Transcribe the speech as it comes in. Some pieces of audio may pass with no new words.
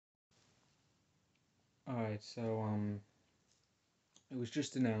Alright, it was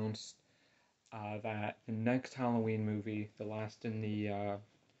just announced that the next Halloween movie, the last in the, I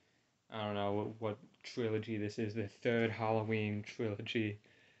don't know what trilogy this is, the third Halloween trilogy,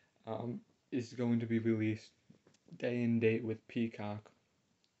 um, is going to be released day and date with Peacock,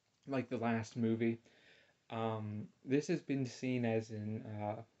 like the last movie. This has been seen as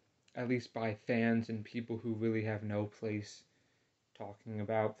at least by fans and people who really have no place talking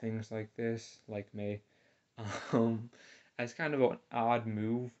about things like this, like me, um, as kind of an odd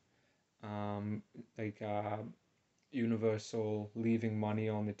move. um, like Universal leaving money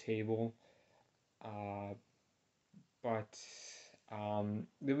on the table. Uh, but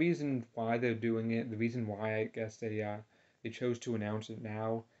the reason why they're doing it, the reason why I guess they chose to announce it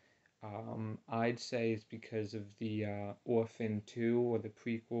now, I'd say is because of the Orphan 2 or the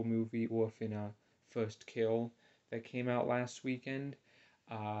prequel movie Orphan First Kill that came out last weekend.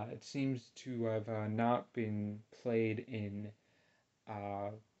 It seems to have not been played in uh,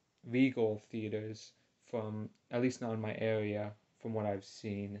 legal theaters from at least not in my area from what I've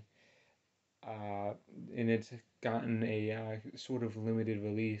seen. Uh, and it's gotten a sort of limited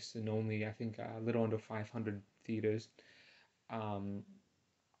release in only I think a little under 500 theaters. Um,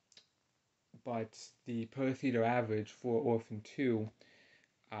 but the per theater average for Orphan 2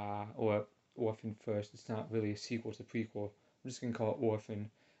 or Orphan First, it's not really a sequel, it's a prequel. I'm just gonna call it Orphan.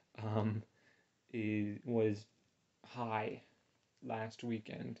 Um, was high last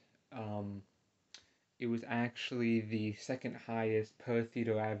weekend. Um, it was actually the second highest per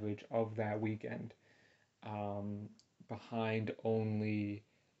theater average of that weekend, um, behind only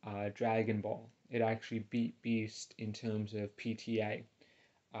Dragon Ball. It actually beat Beast in terms of PTA.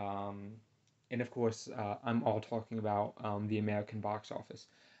 Um, and of course, I'm all talking about the American box office.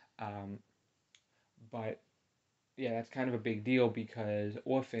 Um, but yeah, that's kind of a big deal because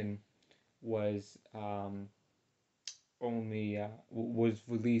Orphan was only was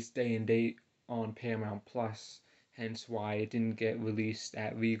released day and date on Paramount Plus, hence why it didn't get released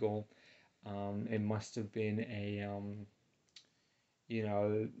at Regal. It must have been a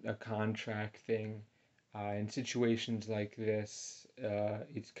contract thing. In situations like this,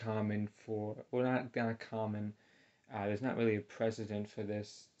 it's common for, well, not common. There's not really a precedent for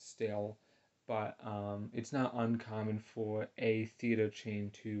this still, but it's not uncommon for a theater chain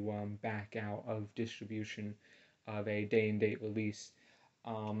to back out of distribution of a day and date release.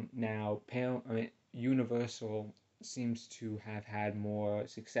 Universal seems to have had more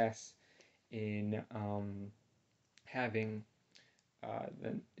success in having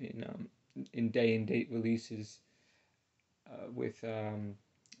in day and date releases with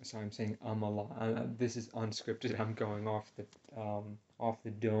sorry, I'm saying a lot. This is unscripted. I'm going off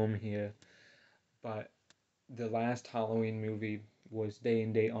the dome here, but the last Halloween movie was day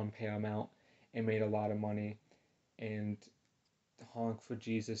and date on Paramount and made a lot of money. And Honk for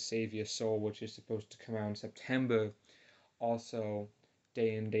Jesus Save Your Soul, which is supposed to come out in September, also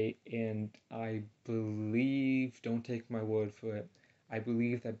day and date. And I believe, don't take my word for it, I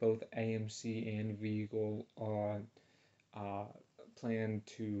believe that both AMC and Regal are uh, plan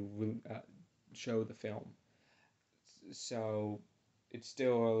to show the film. So it's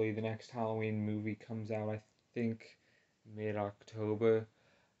still early. The next Halloween movie comes out, I think, mid October.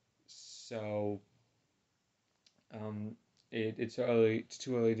 So um, it's early. It's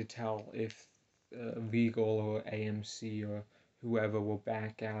too early to tell if Regal or AMC or whoever will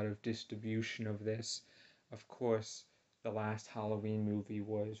back out of distribution of this. Of course, the last Halloween movie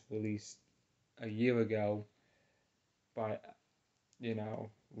was released a year ago, but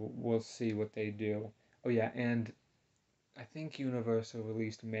we'll see what they do. Oh yeah, and I think Universal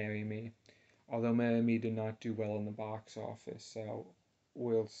released Marry Me, although Marry Me did not do well in the box office, so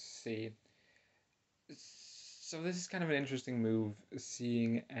we'll see. So this is kind of an interesting move,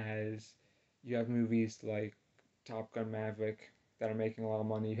 seeing as you have movies like Top Gun Maverick that are making a lot of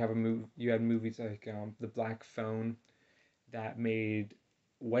money. You had movies like The Black Phone that made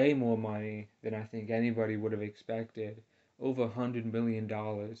way more money than I think anybody would have expected. Over $100 million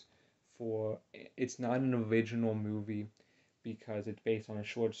for it's not an original movie because it's based on a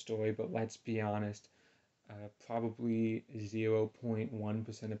short story, but let's be honest, probably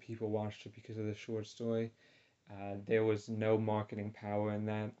 0.1% of people watched it because of the short story. There was no marketing power in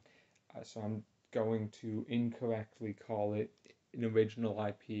that, so I'm going to incorrectly call it an original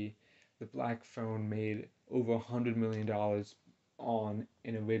IP. The Black Phone made over $100 million on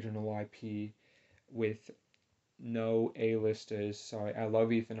an original IP with no A-listers. Sorry, I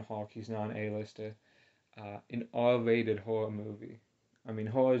love Ethan Hawke. He's not an A-lister. An R-rated horror movie. I mean,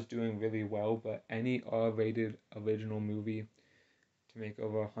 horror is doing really well, but any R-rated original movie to make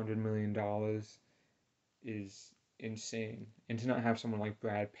over $100 million, is insane, and to not have someone like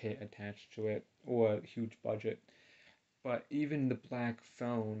Brad Pitt attached to it or a huge budget. But even the Black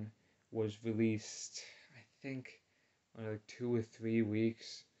Phone was released, I think, like 2 or 3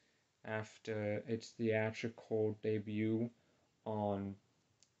 weeks after its theatrical debut on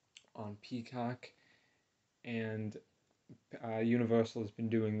Peacock, and Universal has been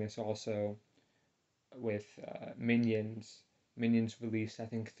doing this also with Minions. Minions released, I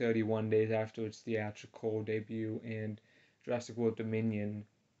think, 31 days after its theatrical debut, and Jurassic World Dominion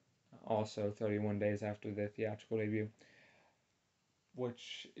also 31 days after their theatrical debut,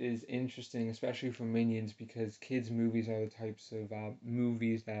 which is interesting, especially for Minions, because kids' movies are the types of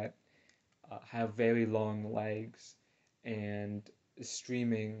movies that have very long legs, and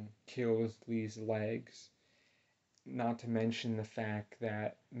streaming kills these legs. Not to mention the fact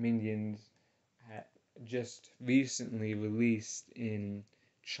that Minions had just recently released in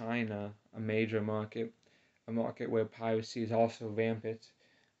China, a major market, a market where piracy is also rampant.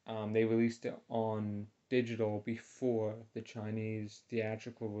 They released it on digital before the Chinese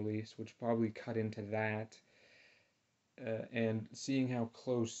theatrical release, which probably cut into that. And seeing how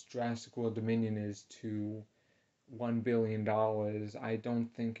close Jurassic World Dominion is to $1 billion, I don't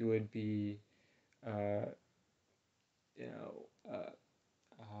think it would be, uh, you know,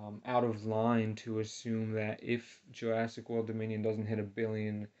 out of line to assume that if Jurassic World Dominion doesn't hit $1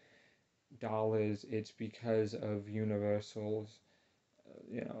 billion, it's because of Universal's,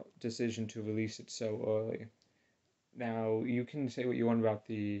 decision to release it so early. Now, you can say what you want about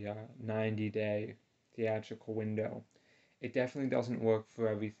the 90-day theatrical window. It definitely doesn't work for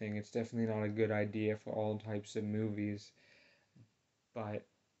everything. It's definitely not a good idea for all types of movies. But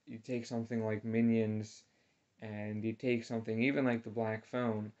you take something like Minions, and you take something even like The Black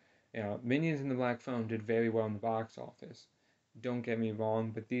Phone. Minions and The Black Phone did very well in the box office. Don't get me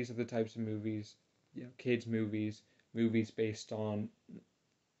wrong, but these are the types of movies, kids' movies, movies based on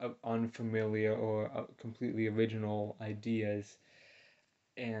unfamiliar or completely original ideas.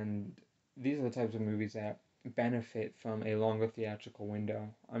 And these are the types of movies that benefit from a longer theatrical window.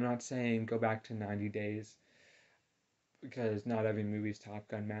 I'm not saying go back to 90 days, because not every movie is Top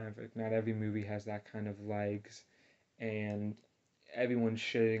Gun Maverick. Not every movie has that kind of legs, and everyone's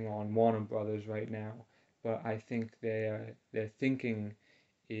shitting on Warner Brothers right now. But I think their thinking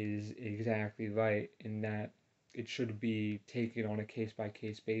is exactly right in that it should be taken on a case by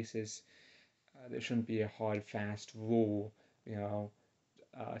case basis. There shouldn't be a hard fast rule, you know,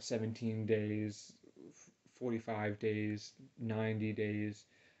 17 days, 45 days, 90 days.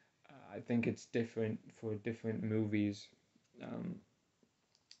 I think it's different for different movies. Um,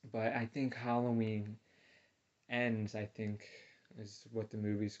 but I think Halloween Ends, I think, is what the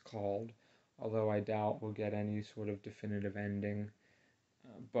movie's called. Although I doubt we'll get any sort of definitive ending.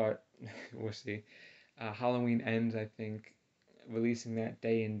 But we'll see. Halloween Ends, I think, releasing that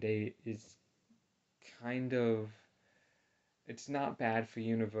day and date is kind of. It's not bad for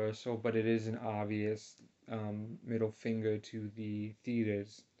Universal, but it is an obvious middle finger to the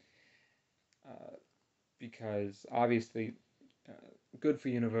theaters, uh, because obviously uh, good for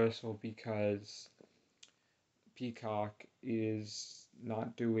Universal because Peacock is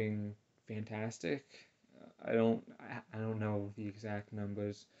not doing fantastic. I don't know the exact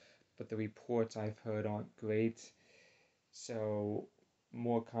numbers, but the reports I've heard aren't great. So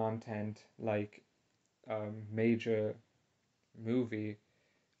more content like major movie,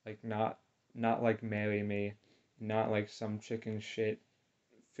 like not like Marry Me, not like some chicken shit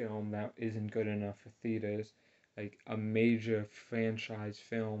film that isn't good enough for theaters. Like a major franchise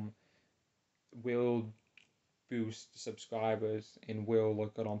film will boost subscribers and will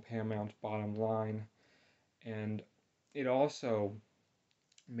look good on Paramount's bottom line. And it also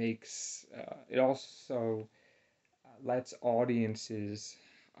it also lets audiences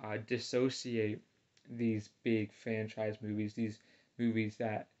dissociate these big franchise movies, these movies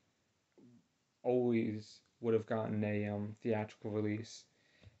that always would have gotten a theatrical release,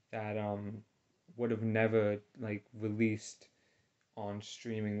 that would have never like released on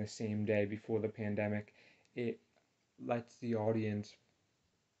streaming the same day before the pandemic. It lets the audience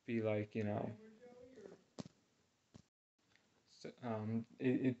be like, so,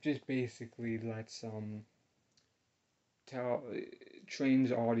 it just basically lets tell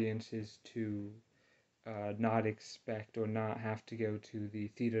trains audiences to not expect or not have to go to the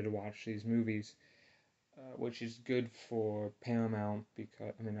theater to watch these movies, which is good for Paramount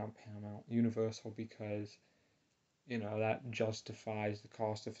because I mean not Paramount, Universal, because that justifies the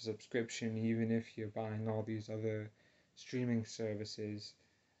cost of a subscription even if you're buying all these other streaming services.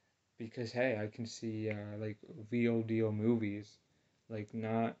 Because hey, I can see like real deal movies, like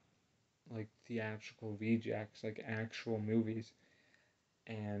not like theatrical rejects, like actual movies,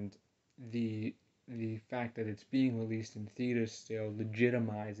 and the the fact that it's being released in theaters still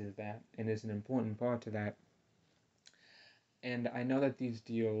legitimizes that and is an important part to that. And I know that these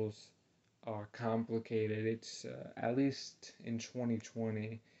deals are complicated. It's at least in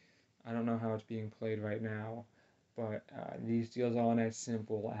 2020. I don't know how it's being played right now, but these deals aren't as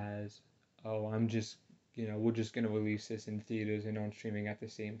simple as, oh, we're just gonna release this in theaters and on streaming at the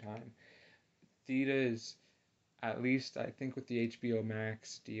same time. Theaters, at least I think with the HBO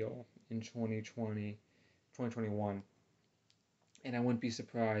Max deal in 2020, 2021, and I wouldn't be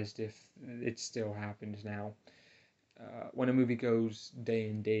surprised if it still happens now. When a movie goes day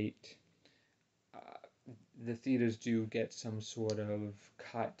and date, the theaters do get some sort of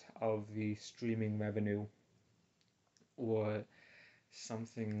cut of the streaming revenue or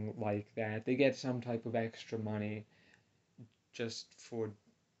something like that. They get some type of extra money just for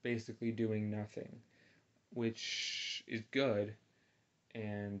basically doing nothing, which is good.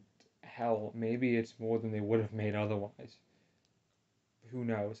 And hell, maybe it's more than they would have made otherwise. Who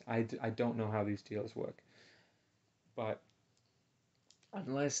knows? I don't know how these deals work. But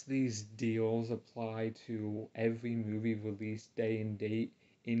unless these deals apply to every movie released day and date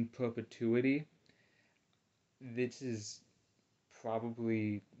in perpetuity, this is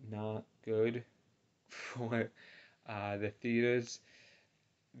probably not good for the theaters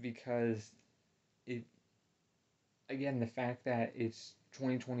because it again the fact that it's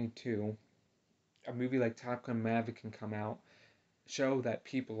 2022, a movie like Top Gun Maverick can come out, show that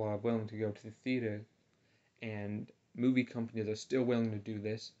people are willing to go to the theater, and movie companies are still willing to do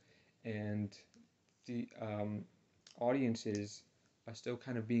this, and the audiences are still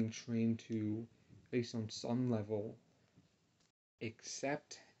kind of being trained to, at least on some level,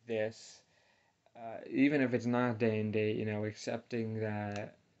 accept this, even if it's not day and date, accepting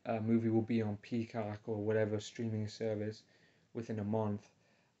that a movie will be on Peacock or whatever streaming service within a month.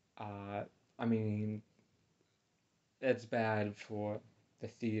 Uh, I mean, that's bad for the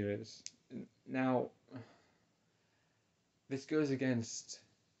theaters. Now, this goes against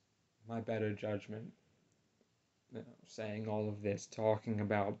my better judgment, saying all of this, talking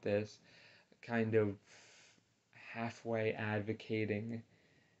about this, kind of halfway advocating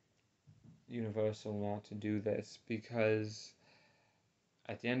Universal not to do this because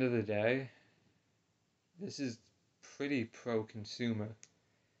at the end of the day, this is pretty pro consumer.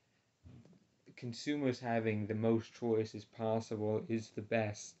 Consumers having the most choices possible is the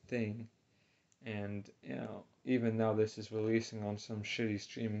best thing. And, even though this is releasing on some shitty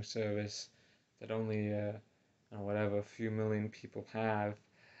streaming service that only, whatever, a few million people have,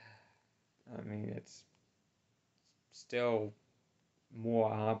 I mean, it's still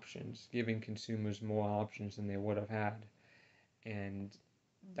more options, giving consumers more options than they would have had. And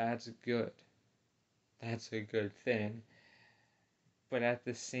that's good. That's a good thing. But at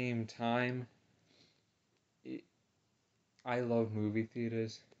the same time, it, I love movie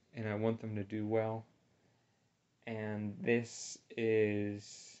theaters and I want them to do well. And this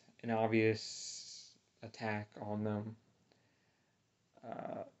is an obvious attack on them.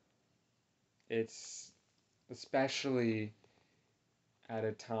 Uh, it's especially at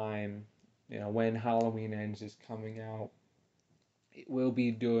a time, when Halloween Ends is coming out. It will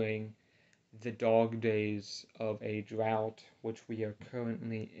be during the dog days of a drought, which we are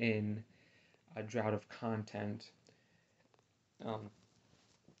currently in, a drought of content. Um,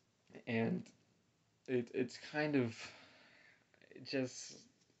 and it's kind of just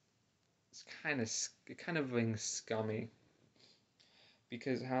it kind of rings scummy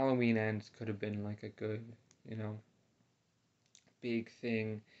because Halloween Ends could have been like a good, you know, big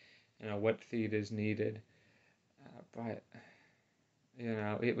thing, what theaters needed. But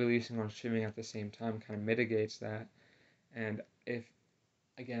it releasing on streaming at the same time kind of mitigates that. And if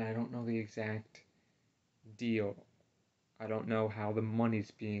again, I don't know the exact deal. I don't know how the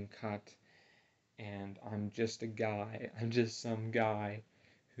money's being cut. And I'm just a guy. I'm just some guy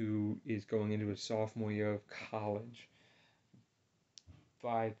who is going into his sophomore year of college.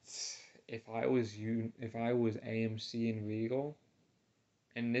 But if I was AMC and Regal,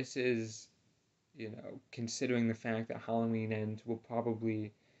 and this is, considering the fact that Halloween Ends will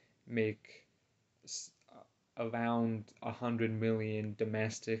probably make around 100 million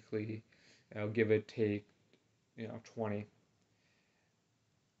domestically, give or take, 20.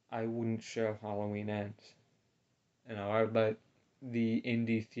 I wouldn't show Halloween Ends. I would let the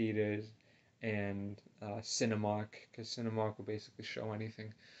indie theaters and Cinemark, because Cinemark will basically show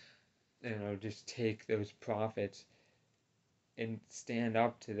anything, just take those profits and stand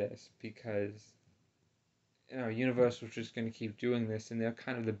up to this because Universal's just going to keep doing this, and they're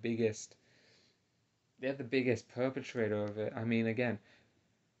kind of the biggest they're the biggest perpetrator of it. I mean, again,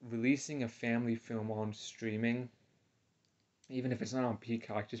 releasing a family film on streaming, even if it's not on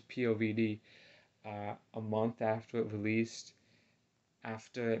Peacock, just POVD, a month after it released,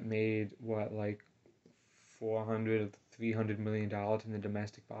 after it made what, like 400 $300 million in the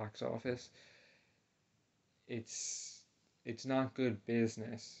domestic box office, it's it's not good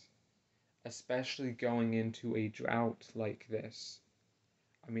business, especially going into a drought like this.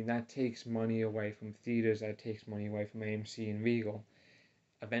 I mean, that takes money away from theaters, that takes money away from AMC and Regal.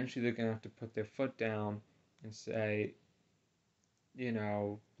 Eventually, they're gonna have to put their foot down and say,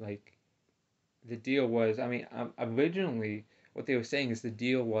 like, the deal was, I mean, originally, what they were saying is the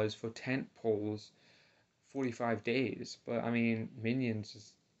deal was for tent poles 45 days. But, I mean, Minions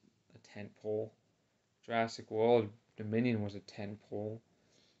is a tent pole. Jurassic World Dominion was a tent pole.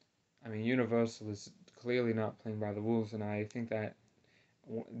 I mean, Universal is clearly not playing by the rules, and I think that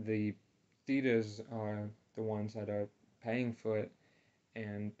the theaters are the ones that are paying for it,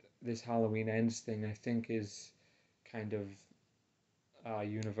 and this Halloween Ends thing, I think, is kind of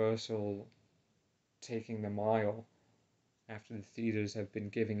Universal taking the mile after the theaters have been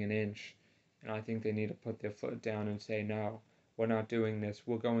giving an inch. And I think they need to put their foot down and say, no, we're not doing this.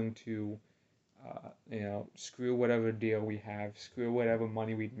 We're going to, screw whatever deal we have, screw whatever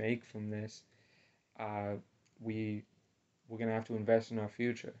money we make from this. Uh, we we're gonna have to invest in our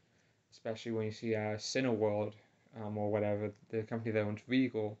future, especially when you see Cineworld, or whatever, the company that owns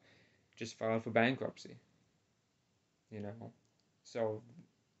Regal, just filed for bankruptcy. You know, so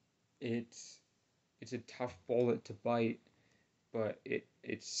it's it's a tough bullet to bite, but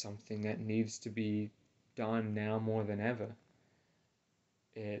it's something that needs to be done now more than ever.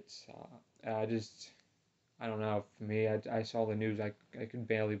 It's I don't know. For me, I saw the news. I could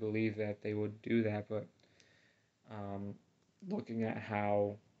barely believe that they would do that. But um, looking at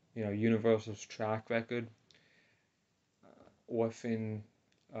how Universal's track record, Orphan,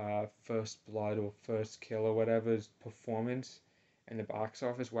 First Blood or First Kill or whatever's performance in the box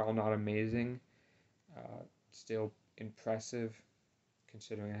office, while not amazing, uh, still impressive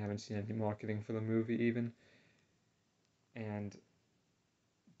considering I haven't seen any marketing for the movie even. And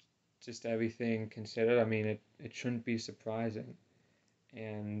just everything considered, I mean, it shouldn't be surprising.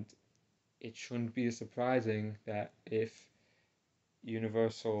 And it shouldn't be surprising that if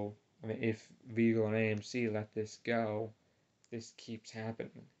Universal, I mean, if Regal and AMC let this go, this keeps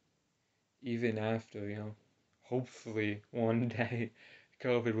happening. Even after, hopefully one day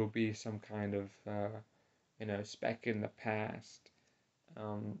COVID will be some kind of, speck in the past.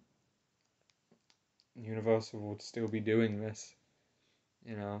 Um, Universal would still be doing this,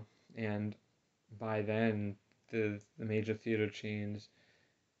 you know, and by then the major theater chains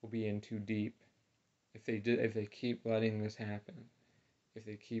will be in too deep. If they keep letting this happen, if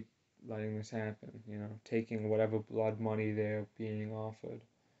they keep letting this happen, taking whatever blood money they're being offered.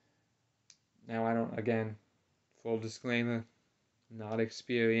 Now I don't, again, full disclaimer, not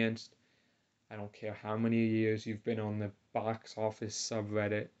experienced. I don't care how many years you've been on the box office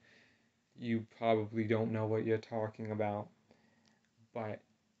subreddit. You probably don't know what you're talking about. But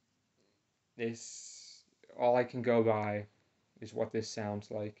this, all I can go by is what this sounds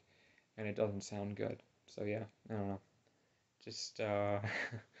like, and it doesn't sound good. So yeah, I don't know. Just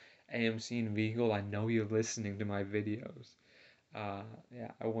AMC and Regal, I know you're listening to my videos.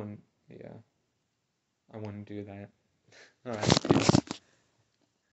 Yeah, I wouldn't do that. All right.